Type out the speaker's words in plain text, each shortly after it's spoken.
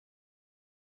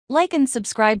Like and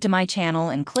subscribe to my channel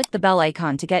and click the bell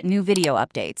icon to get new video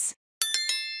updates.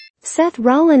 Seth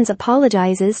Rollins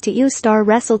apologizes to U-Star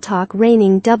Wrestletalk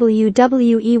reigning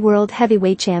WWE World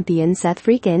Heavyweight Champion Seth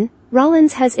Freakin.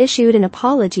 Rollins has issued an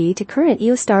apology to current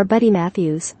U-Star Buddy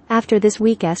Matthews after this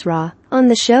week's Raw. On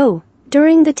the show,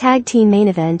 during the tag team main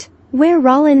event, where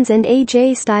Rollins and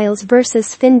AJ Styles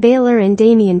vs Finn Balor and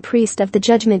Damian Priest of the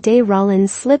Judgment Day,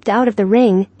 Rollins slipped out of the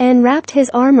ring and wrapped his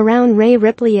arm around Rhea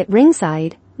Ripley at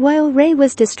ringside, while Rhea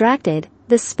was distracted.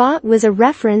 The spot was a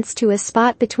reference to a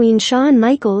spot between Shawn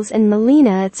Michaels and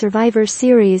Melina at Survivor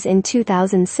Series in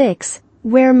 2006,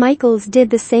 where Michaels did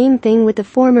the same thing with the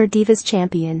former Divas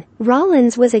champion.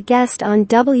 Rollins was a guest on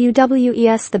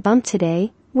WWE's The Bump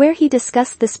today, where he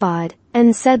discussed the spot,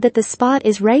 and said that the spot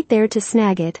is right there to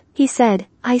snag it. He said,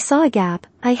 "I saw a gap,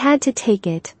 I had to take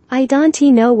it. I don't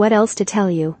know what else to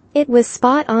tell you. It was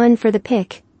spot on for the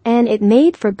pick. And it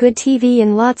made for good TV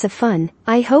and lots of fun.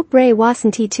 I hope Ray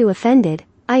wasn't too offended.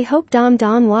 I hope Dom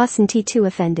wasn't too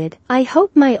offended. I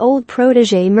hope my old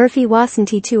protege Murphy wasn't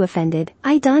too offended.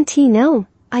 I don't know.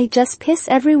 I just piss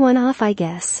everyone off, I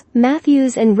guess."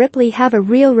 Matthews and Ripley have a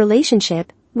real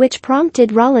relationship, which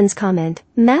prompted Rollins' comment.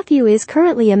 Matthew is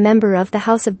currently a member of the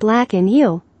House of Black in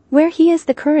U, where he is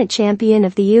the current champion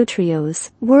of the U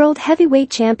Trios World Heavyweight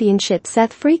Championship.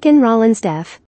 Seth Freakin Rollins def.